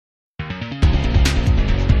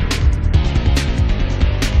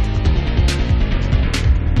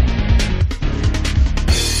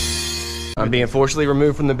I'm being forcibly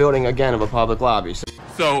removed from the building again of a public lobby.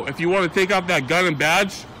 So if you want to take off that gun and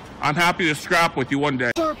badge, I'm happy to scrap with you one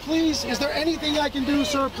day. Sir, please, is there anything I can do,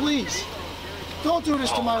 sir, please? Don't do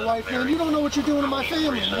this to my wife, man. You don't know what you're doing to my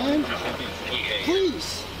family, man.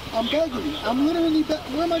 Please, I'm begging you. I'm literally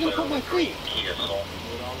where am I going to put my feet?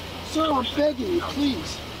 Sir, I'm begging you,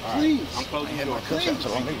 please. Please.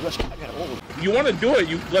 You want to do it,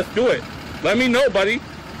 let's do it. Let me know, buddy.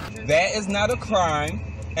 That is not a crime,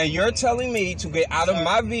 and you're telling me to get out of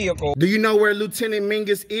my vehicle. Do you know where Lieutenant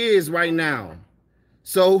Mingus is right now?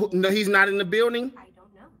 So, no, he's not in the building? I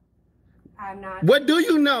don't know. I'm not. What do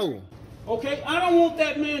you know? Okay, I don't want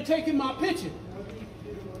that man taking my picture.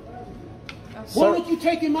 Why don't you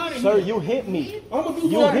take him out of here? Sir, you hit me. I'm gonna do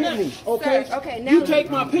You that hit next, me. okay? Sir, okay, now you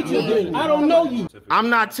take my picture then. I don't know you. I'm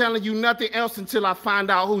not telling you nothing else until I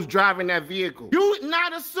find out who's driving that vehicle. You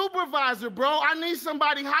not a supervisor, bro. I need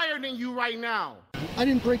somebody higher than you right now. I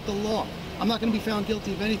didn't break the law. I'm not going to be found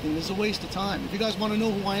guilty of anything. This is a waste of time. If you guys want to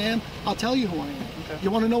know who I am, I'll tell you who I am. Okay.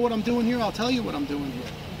 You want to know what I'm doing here? I'll tell you what I'm doing here.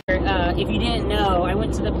 If you didn't know, I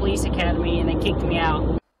went to the police academy and they kicked me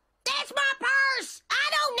out. That's my purse! I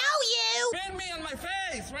don't know you! Spit me on my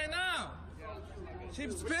face right now. She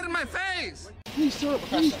spit in my face. Please, sir,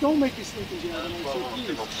 please don't make me sleep in jail tonight, sir,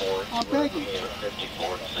 please. I'm begging.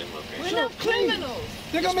 We're not criminals!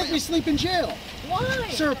 They're going to make me sleep in jail. Why?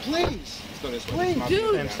 Sir, please. Please.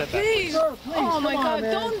 Dude, please! Sir, please. Oh my Come God, on,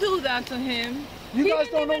 man. don't do that to him. You guys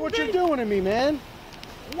don't know what you're doing to me, man.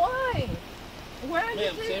 Why? Where are you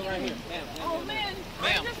Ma'am, stay right here. Oh man,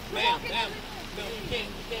 Ma'am, ma'am.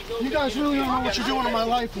 You guys really don't know what you're doing in my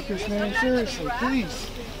life with this, man. Seriously, please.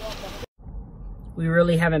 We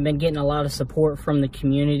really haven't been getting a lot of support from the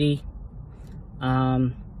community.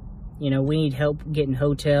 You know, we need help getting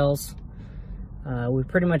hotels. We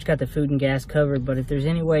pretty much got the food and gas covered, but if there's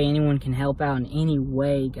any way anyone can help out in any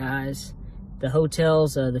way, guys, the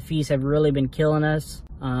hotels, the fees have really been killing us.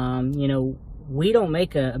 You know, we don't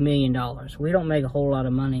make $1 million. We don't make a whole lot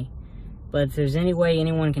of money. But if there's any way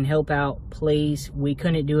anyone can help out, please. We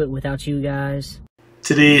couldn't do it without you guys.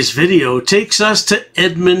 Today's video takes us to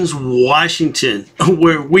Edmonds, Washington,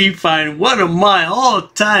 where we find one of my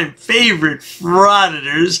all-time favorite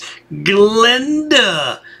frauditors,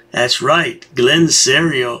 Glenda. That's right, Glenn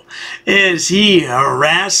Serio, as he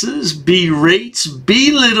harasses, berates,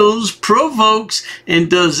 belittles, provokes, and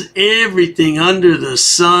does everything under the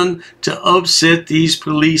sun to upset these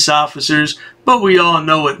police officers, but we all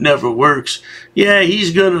know it never works. Yeah,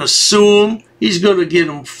 he's gonna sue them, he's gonna get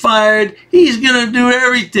them fired, he's gonna do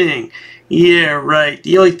everything. Yeah, right.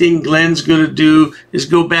 The only thing Glenn's gonna do is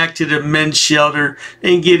go back to the men's shelter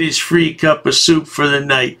and get his free cup of soup for the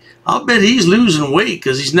night. I'll bet he's losing weight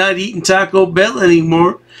because he's not eating Taco Bell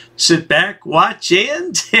anymore. Sit back, watch,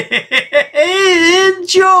 and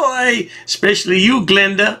enjoy. Especially you,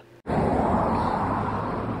 Glenda.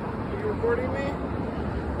 Are you recording me?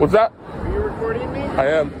 What's that? Are you recording me? I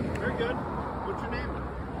am. Very good. What's your name?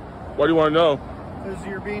 What do you want to know? Because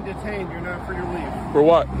you're being detained. You're not free to leave. For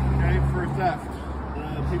what? Okay, for theft.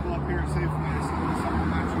 The people up here say for me to see someone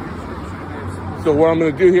matching your description. So what I'm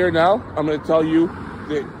going to do here now, I'm going to tell you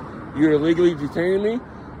that you're illegally detaining me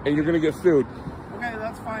and you're going to get sued. Okay,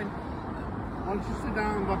 that's fine. Why don't you sit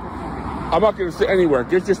down and buckle something? I'm not going to sit anywhere.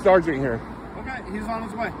 Get your sergeant here. Okay, he's on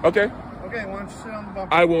his way. Okay? Okay, why don't you sit on the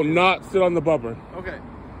bumper? I will not sit on the bumper. Okay.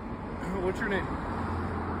 What's your name?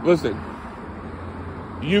 Listen,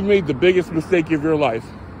 you've made the biggest mistake of your life.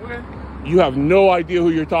 Okay. You have no idea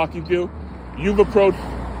who you're talking to. You've approached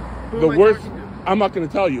the worst. I'm not going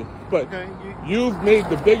to tell you, but okay, you've made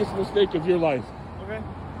the biggest mistake of your life. Okay.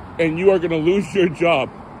 And you are going to lose your job.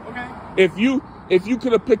 Okay. If you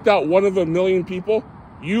could have picked out one of a million people,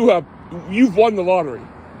 you've won the lottery.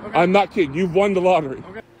 Okay. I'm not kidding. You've won the lottery.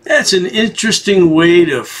 Okay. That's an interesting way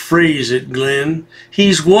to phrase it, Glenn.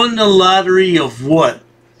 He's won the lottery of what?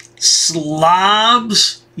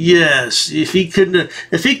 Slobs? Yes. If he could have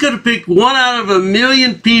picked one out of a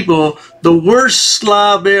million people, the worst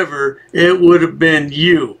slob ever, it would have been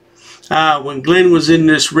you. When Glenn was in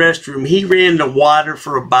this restroom, he ran the water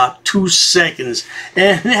for about 2 seconds.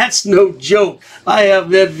 And that's no joke. I have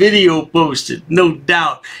that video posted, no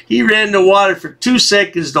doubt. He ran the water for 2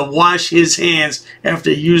 seconds to wash his hands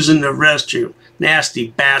after using the restroom. Nasty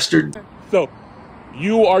bastard. So,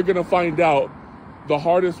 you are going to find out the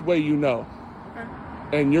hardest way you know. Okay.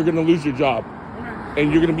 And you're going to lose your job. Okay.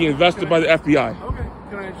 And you're going to be invested by the FBI. Okay.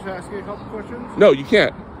 Can I just ask you a couple questions? No, you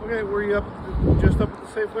can't. Okay, were you just up at the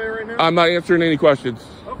Safeway right now? I'm not answering any questions.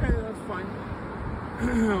 Okay, that's fine.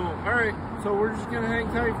 Alright, so we're just going to hang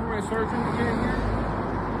tight for my sergeant to get in here.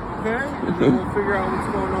 Okay? And then we'll figure out what's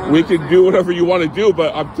going on. We can do whatever you want to do,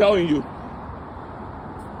 but I'm telling you,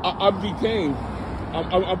 I'm detained.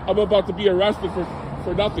 I'm about to be arrested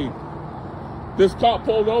for nothing. This cop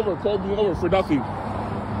pulled me over for nothing.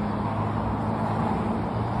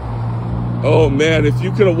 Oh man, if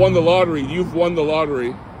you could have won the lottery, you've won the lottery.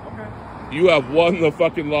 Okay. You have won the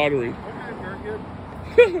fucking lottery. Okay, very good.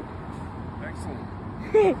 Excellent.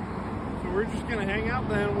 So we're just gonna hang out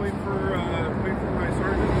then, wait for my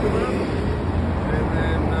sergeant to come up, and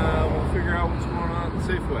then we'll figure out what's going on at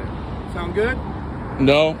the Safeway. Sound good?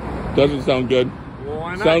 No, doesn't sound good. Well,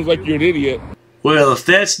 why not? Sounds like you're an idiot. Well, if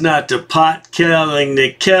that's not the pot calling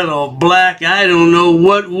the kettle black, I don't know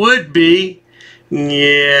what would be.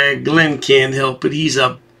 Yeah, Glenn can't help it. He's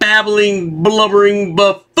a babbling, blubbering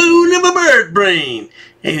buffoon of a bird brain.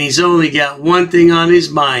 And he's only got one thing on his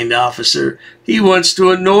mind, officer. He wants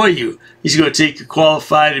to annoy you. He's going to take your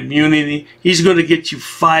qualified immunity. He's going to get you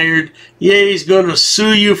fired. Yeah, he's going to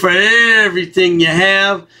sue you for everything you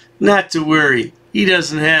have. Not to worry. He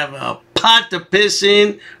doesn't have a pot to piss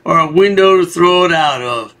in or a window to throw it out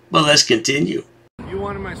of. But let's continue. You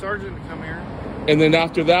wanted my sergeant to come here. And then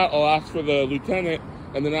after that, I'll ask for the lieutenant.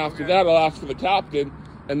 And then after that, I'll ask for the captain.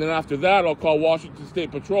 And then after that, I'll call Washington State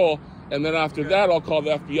Patrol. And then after that, I'll call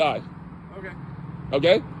the FBI. Okay.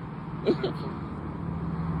 Okay?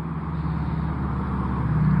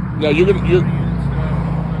 Now you're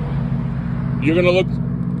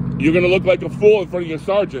gonna look like a fool in front of your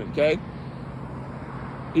sergeant, okay?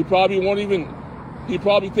 He probably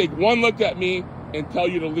take one look at me and tell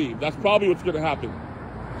you to leave. That's probably what's gonna happen.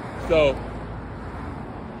 So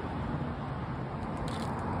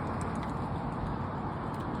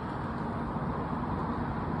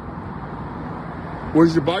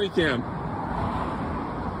where's your body cam?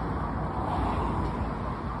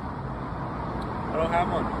 I don't have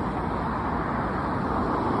one.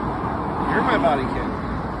 You're my body cam.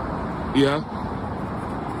 Yeah.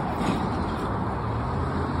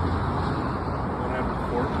 Don't have a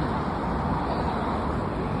report.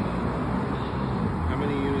 How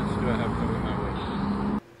many units do I have coming my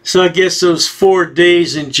way? So I guess those 4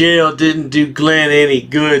 days in jail didn't do Glenn any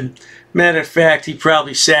good. Matter of fact, he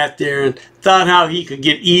probably sat there and thought how he could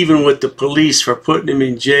get even with the police for putting him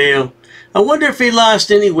in jail. I wonder if he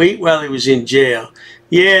lost any weight while he was in jail.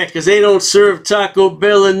 Yeah, 'cause they don't serve Taco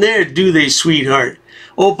Bell in there, do they, sweetheart?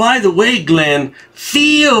 Oh, by the way, Glenn,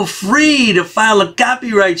 feel free to file a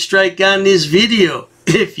copyright strike on this video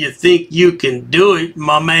if you think you can do it,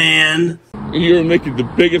 my man. You're making the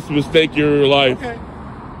biggest mistake of your life. Okay.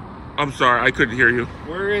 I'm sorry, I couldn't hear you.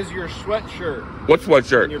 Where is your sweatshirt? What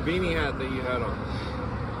sweatshirt? And your beanie hat that you had on.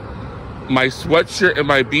 My sweatshirt and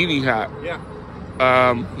my beanie hat. Yeah.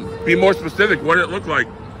 Be more specific. What did it look like?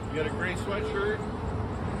 You had a gray sweatshirt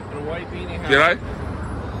and a white beanie hat. Did I?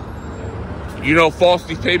 You know false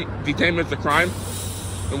detainment's a crime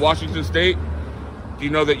in Washington State? Do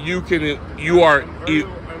you know that you are...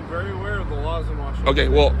 I'm very aware of the laws in Washington. Okay,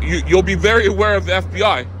 well, you'll be very aware of the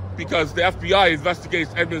FBI because the FBI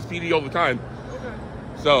investigates Edmonds PD all the time. Okay.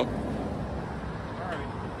 So... All right.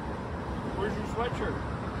 Where's your sweatshirt?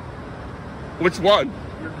 Which one?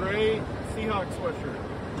 Your gray Seahawks sweatshirt.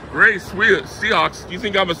 Gray Seahawks. You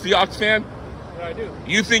think I'm a Seahawks fan? Yeah, I do.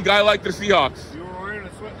 You think I like the Seahawks? You were wearing a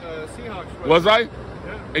Seahawks sweatshirt. Was I? Yeah.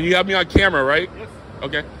 And you have me on camera, right? Yes.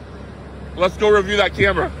 Okay. Let's go review that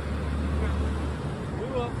camera. We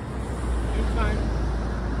will. It's time.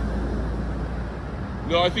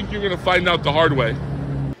 No, I think you're going to find out the hard way.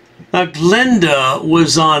 Now, Glenda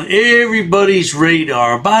was on everybody's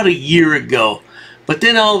radar about a year ago. But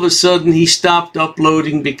then all of a sudden he stopped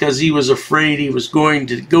uploading because he was afraid he was going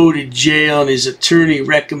to go to jail and his attorney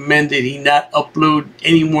recommended he not upload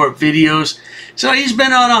any more videos. So he's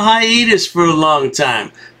been on a hiatus for a long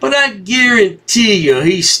time. But I guarantee you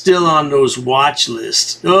he's still on those watch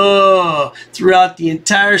lists. Oh, throughout the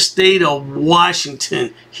entire state of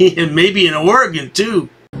Washington. And maybe in Oregon too.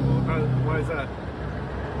 Why is that?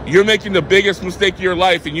 You're making the biggest mistake of your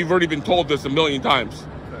life and you've already been told this a million times.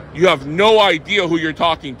 You have no idea who you're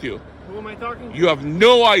talking to. Who am I talking to? You have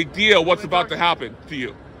no idea what's about to happen to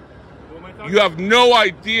you. Who am I talking You have no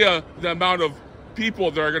idea the amount of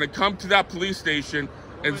people that are going to come to that police station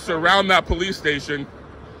and surround that police station.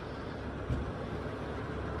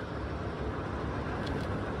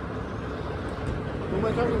 Who am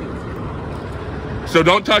I talking to? So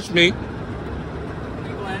don't touch me.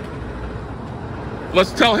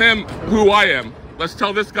 Let's tell him who I am. Let's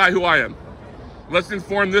tell this guy who I am. Let's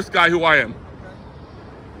inform this guy who I am.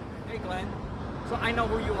 Hey, Glenn. So I know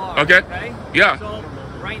who you are. Okay. Yeah. So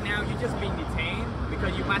right now you're just being detained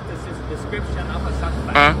because you match the description of a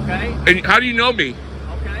suspect. Okay. And how do you know me?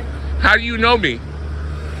 Okay. How do you know me?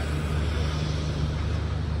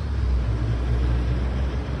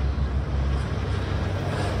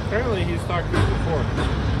 talked to you before.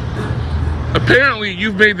 Apparently,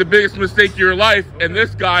 you've made the biggest mistake of your life, and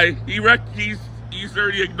this guy, he's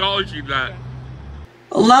already acknowledging that.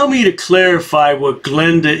 Allow me to clarify what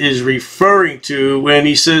Glenda is referring to when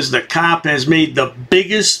he says the cop has made the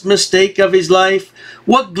biggest mistake of his life.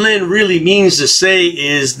 What Glenn really means to say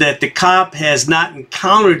is that the cop has not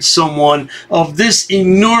encountered someone of this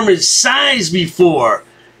enormous size before.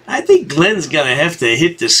 I think Glenn's gonna have to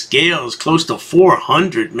hit the scales close to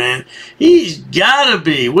 400, man. He's gotta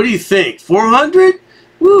be. What do you think? 400?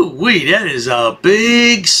 Woo-wee, that is a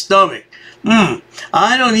big stomach.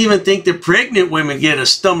 I don't even think the pregnant women get a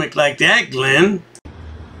stomach like that, Glenn.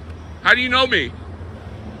 How do you know me?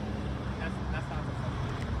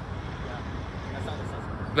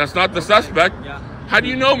 That's not the suspect. Yeah. How do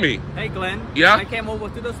you know me? Hey Glenn. Yeah. I came over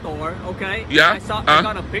to the store, okay? Yeah. I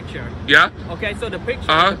got a picture. Yeah. Okay, so the picture,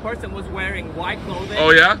 the person was wearing white clothing.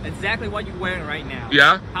 Oh yeah? Exactly what you're wearing right now.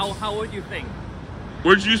 Yeah. How would you think?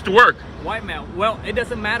 Where'd you used to work? White male. Well, it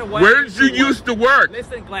doesn't matter what. Where did you used to work?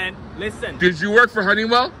 Listen, Glenn. Listen. Did you work for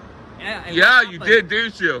Honeywell? Yeah. Yeah, you did,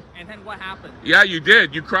 didn't you? And then what happened? Yeah, you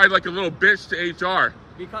did. You cried like a little bitch to HR.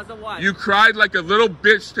 Because of what? You cried like a little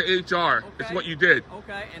bitch to HR. It's what you did.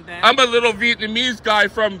 Okay, and then? I'm a little Vietnamese guy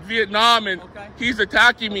from Vietnam, and he's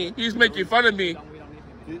attacking me. He's making fun of me.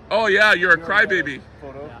 Oh yeah, you're a crybaby.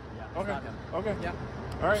 Okay. Okay. Yeah.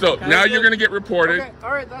 All right. So now you're gonna get reported. Okay.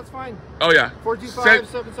 All right, that's fine. Oh yeah.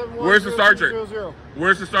 425-771. Where's the sergeant?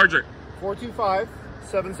 Where's the sergeant?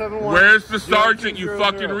 425-771. Where's the sergeant? You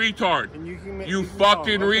fucking retard. You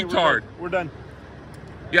fucking retard. We're done.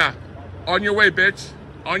 Yeah. On your way, bitch.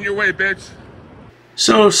 On your way, bitch.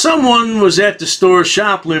 So someone was at the store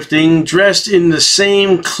shoplifting dressed in the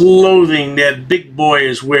same clothing that Big Boy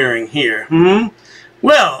is wearing here.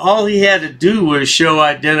 Well, all he had to do was show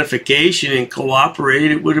identification and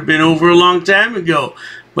cooperate. It would have been over a long time ago.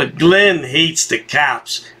 But Glenn hates the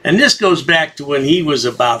cops. And this goes back to when he was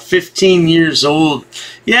about 15 years old.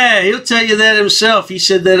 Yeah, he'll tell you that himself. He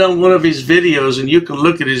said that on one of his videos, and you can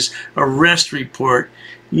look at his arrest report.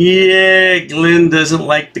 Yeah, Glenn doesn't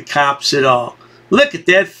like the cops at all. Look at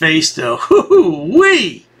that face, though.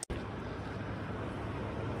 Hoo-hoo-wee!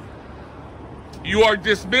 You are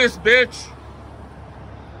dismissed, bitch.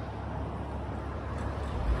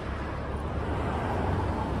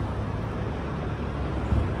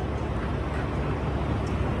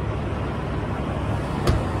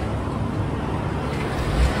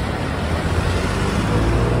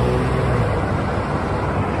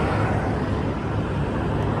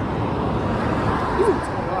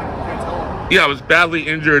 Yeah, I was badly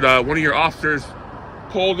injured. One of your officers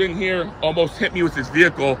pulled in here, almost hit me with his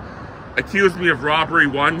vehicle, accused me of robbery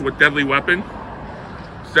 1 with deadly weapon,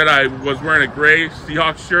 said I was wearing a gray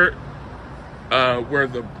Seahawks shirt, wear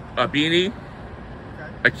a beanie,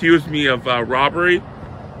 accused me of robbery.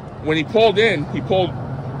 When he pulled in, he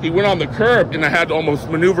went on the curb, and I had to almost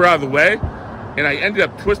maneuver out of the way, and I ended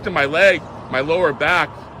up twisting my leg, my lower back,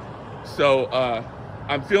 so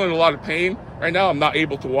I'm feeling a lot of pain right now. I'm not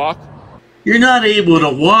able to walk. You're not able to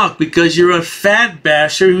walk because you're a fat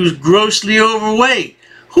bastard who's grossly overweight.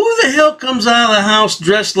 Who the hell comes out of the house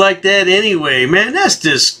dressed like that anyway, man? That's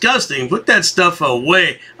disgusting. Put that stuff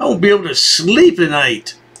away. I won't be able to sleep at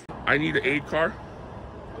night. I need an aid car.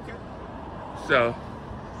 Okay. So.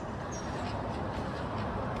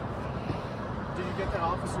 Did you get that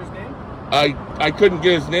officer's name? I couldn't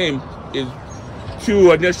get his name. His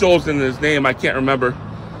 2 initials and his name I can't remember.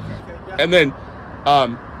 Okay,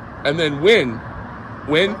 yeah. And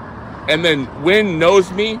then Win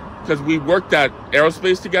knows me because we worked at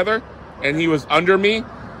aerospace together, and he was under me,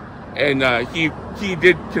 and he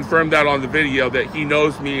did confirm that on the video that he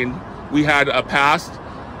knows me and we had a past.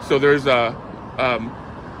 So there's a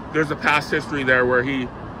past history there where he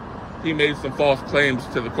made some false claims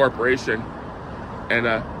to the corporation, and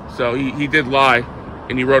so he did lie,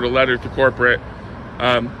 and he wrote a letter to corporate.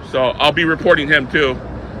 So I'll be reporting him too.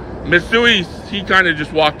 Mitsui, he kind of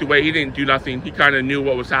just walked away. He didn't do nothing. He kind of knew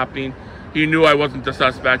what was happening. He knew I wasn't the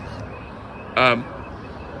suspect. What are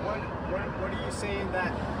you saying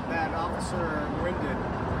that Officer Nguyen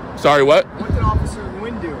did? Sorry, what? What did Officer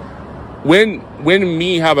Nguyen do? When and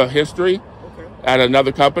me have a history at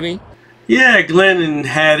another company. Yeah, Glenn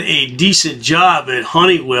had a decent job at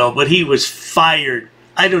Honeywell, but he was fired.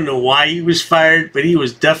 I don't know why he was fired, but he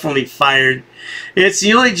was definitely fired. It's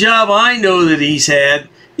the only job I know that he's had.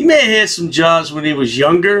 He may have had some jobs when he was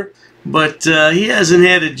younger, but he hasn't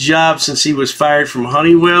had a job since he was fired from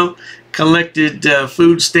Honeywell. Collected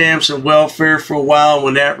food stamps and welfare for a while.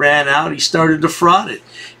 When that ran out, he started to fraud it.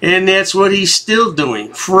 And that's what he's still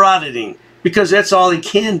doing, frauditing, because that's all he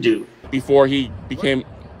can do. Before he became...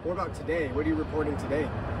 What about today? What are you reporting today?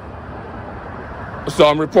 So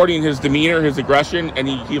I'm reporting his demeanor, his aggression, and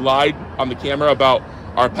he lied on the camera about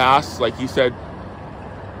our past. Like he said,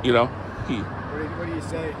 you know, What do you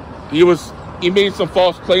say? He made some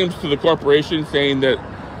false claims to the corporation, saying that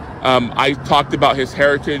I talked about his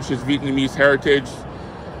heritage, his Vietnamese heritage,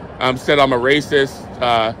 said I'm a racist,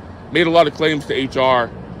 made a lot of claims to HR.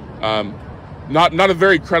 Not a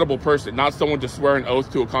very credible person, not someone to swear an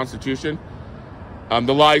oath to a constitution.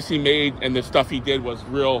 The lies he made and the stuff he did was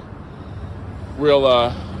real. Did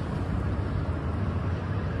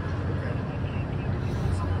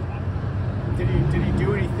he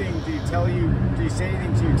do anything? Did he say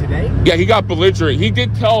anything to you today? Yeah, he got belligerent. He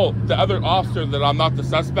did tell the other officer that I'm not the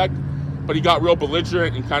suspect, but he got real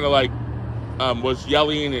belligerent and kind of like was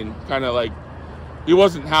yelling and kind of like he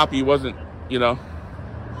wasn't happy. He wasn't, you know.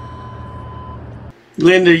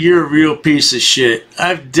 Linda, you're a real piece of shit.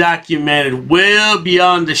 I've documented well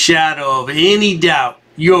beyond the shadow of any doubt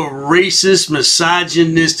your racist,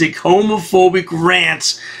 misogynistic, homophobic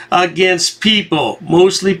rants against people,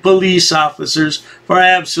 mostly police officers, for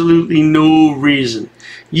absolutely no reason.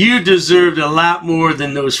 You deserved a lot more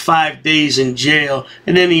than those 5 days in jail,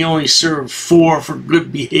 and then he only served 4 for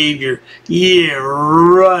good behavior. Yeah,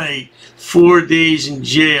 right. 4 days in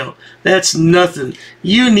jail. That's nothing.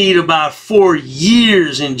 You need about 4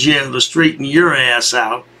 years in jail to straighten your ass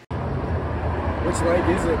out. Which leg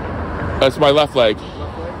is it? That's my left leg.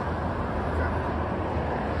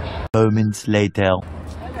 Moments later.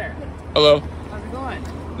 Hi there. Hello. How's it going?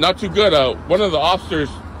 Not too good. One of the officers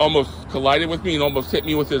almost collided with me and almost hit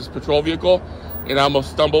me with his patrol vehicle, and I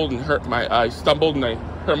almost stumbled and hurt my. I stumbled and I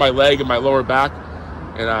hurt my leg and my lower back,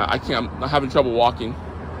 and I'm having trouble walking.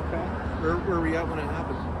 Okay. Where were we at when it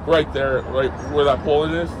happened? Right there, right where that pole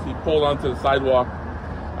is. He pulled onto the sidewalk.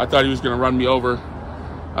 I thought he was going to run me over.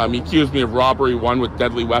 He accused me of robbery 1 with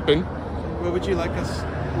deadly weapon. What would you like us?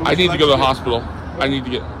 I need to go to the hospital. I need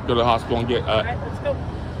to go to the hospital and get. All right, let's go.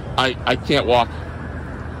 I can't walk.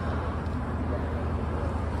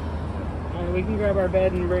 All right, we can grab our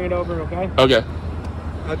bed and bring it over, okay? Okay.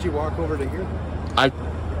 How'd you walk over to here? I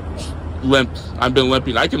limped. I've been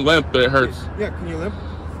limping. I can limp, but it hurts. Yeah, can you limp?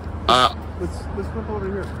 Let's limp over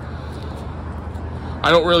here.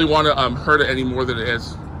 I don't really want to hurt it any more than it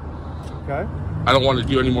is. Okay. I don't want to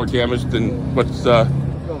do any more damage than what's. Go,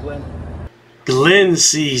 Glenn. Glenn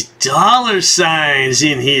sees dollar signs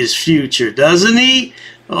in his future, doesn't he?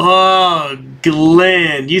 Oh,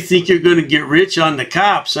 Glenn, you think you're going to get rich on the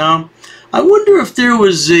cops, huh? I wonder if there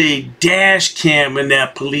was a dash cam in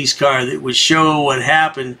that police car that would show what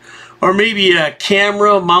happened. Or maybe a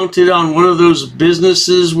camera mounted on one of those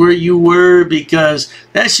businesses where you were, because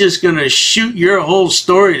that's just going to shoot your whole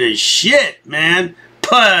story to shit, man.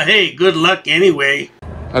 But hey, good luck anyway.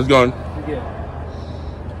 How's it going? Pretty good.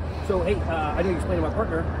 So hey, I know you explained to my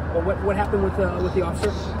partner, but what happened with the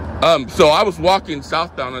officer? So I was walking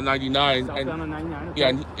southbound on 99. Southbound on 99. Okay. Yeah,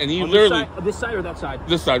 and he on literally this side or that side?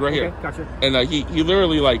 This side right okay, here. Gotcha. And he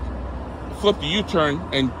literally like flipped a U-turn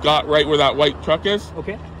and got right where that white truck is.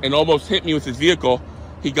 Okay. And almost hit me with his vehicle.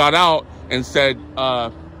 He got out and said,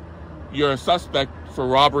 "You're a suspect for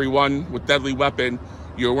robbery 1 with deadly weapon.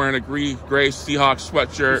 You're wearing a gray Seahawks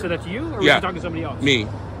sweatshirt." He said that to you, or was yeah, he talking to somebody else? Me.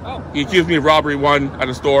 Oh. He accused me of robbery 1 at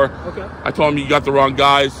a store. Okay. I told him, "You got the wrong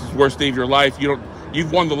guys. It's the worst day of your life.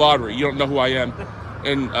 You've won the lottery. You don't know who I am."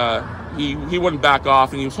 And he wouldn't back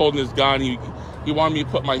off, and he was holding his gun. He wanted me to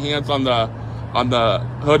put my hands on the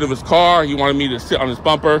hood of his car. He wanted me to sit on his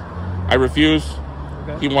bumper. I refused.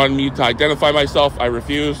 Okay. He wanted me to identify myself. I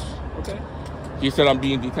refused. Okay. He said I'm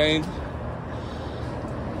being detained.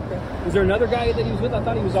 Okay. Was there another guy that he was with? I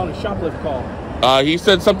thought he was on a shoplift call. He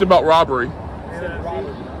said something about robbery.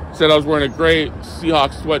 Said I was wearing a gray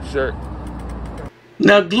Seahawks sweatshirt.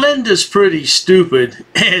 Now, Glenda's pretty stupid,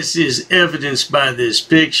 as is evidenced by this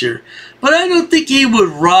picture, but I don't think he would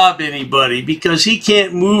rob anybody because he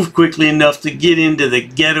can't move quickly enough to get into the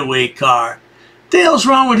getaway car. What the hell's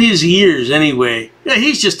wrong with his ears, anyway? Yeah,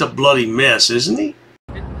 he's just a bloody mess, isn't he?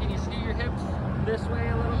 Can you scoot your hips this way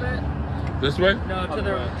a little bit? This way? No, to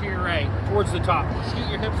your right. Towards the top. Scoot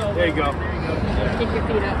your hips all the There way. you go. There you go. Kick your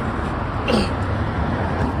feet up.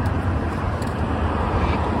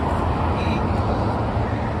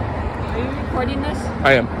 Are you recording this?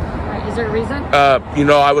 I am. Is there a reason?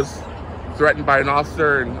 I was threatened by an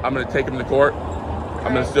officer, and I'm going to take him to court.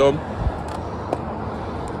 I'm going to sue him.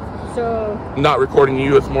 So. I'm not recording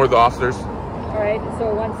you, it's more the officers. All right,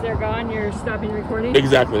 so once they're gone, you're stopping recording?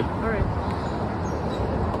 Exactly. All right.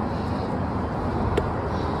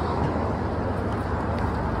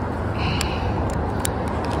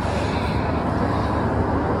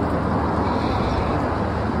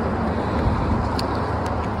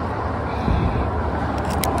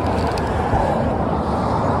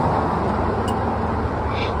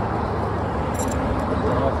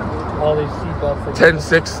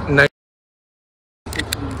 10-6-9. And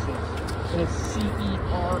it's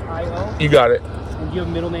C-E-R-I-O. You got it. And do you have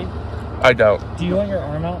a middle name? I don't. Do you want your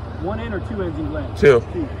arm out? One end or two ends in Glenn? Two.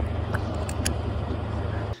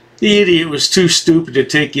 The idiot was too stupid to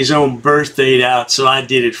take his own birth date out, so I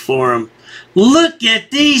did it for him. Look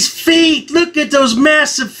at these feet! Look at those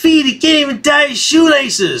massive feet! He can't even tie his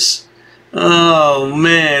shoelaces! Oh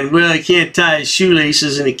man, well, he can't tie his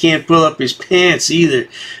shoelaces and he can't pull up his pants either.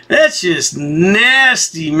 That's just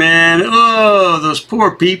nasty, man. Oh, those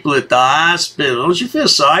poor people at the hospital. Don't you feel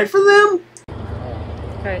sorry for them?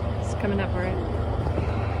 Alright, it's coming up, alright?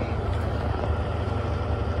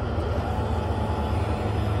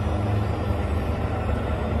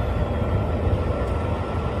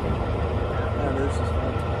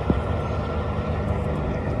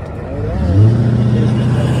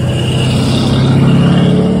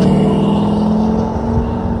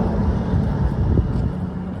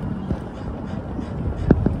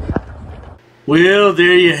 Well,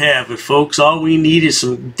 there you have it, folks. All we need is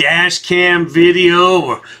some dash cam video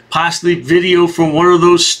or possibly video from one of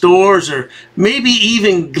those stores, or maybe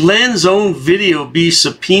even Glenn's own video be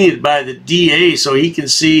subpoenaed by the DA so he can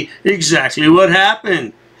see exactly what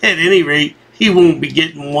happened. At any rate, he won't be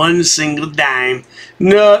getting one single dime.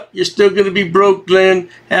 No, you're still going to be broke, Glenn.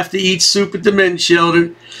 Have to eat soup at the men's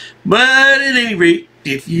shelter. But at any rate,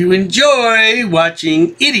 if you enjoy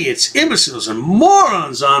watching idiots, imbeciles, and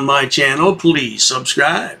morons on my channel, please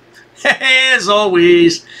subscribe. As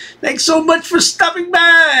always, thanks so much for stopping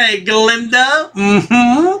by, Glenda.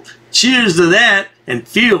 Cheers to that, and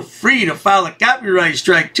feel free to file a copyright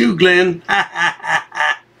strike too, Glenn.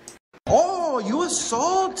 Oh, you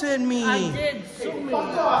assaulted me. I did. So many.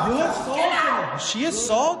 You assaulted me. She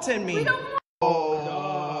assaulted me.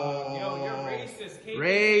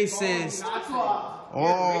 Racist.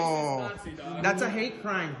 Oh, that's a hate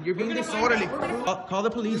crime. You're being disorderly. Call the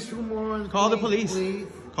police. Call the police.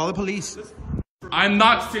 Call the police. I'm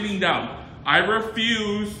not sitting down. I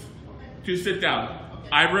refuse to sit down.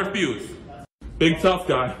 I refuse. Big tough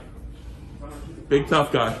guy. Big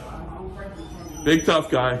tough guy. Big tough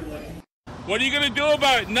guy. What are you gonna do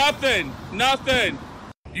about it? Nothing. Nothing.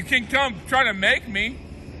 You can come try to make me.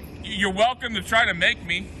 You're welcome to try to make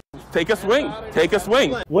me. Take a swing. Take a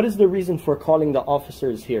swing. What is the reason for calling the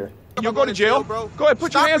officers here? You'll go to jail, bro. Go ahead,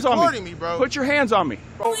 put your hands on me. Bro. Put your hands on me.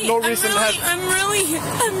 No reason to have. I'm really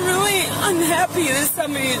unhappy that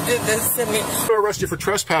somebody did this to me. We'll arrest you for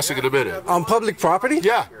trespassing in a minute. On public property?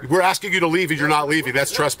 Yeah, we're asking you to leave and you're not leaving.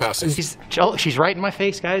 That's trespassing. She's right in my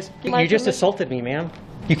face, guys. You just assaulted me, ma'am.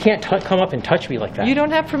 You can't come up and touch me like that. You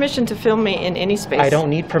don't have permission to film me in any space. I don't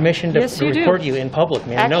need permission to record you in public,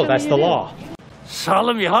 ma'am. No, that's the law.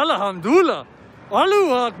 Salam yahala hamdullah.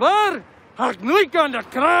 Allahu Akbar. Haknuikan da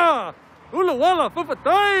kra. Ula wala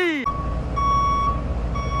fufatay.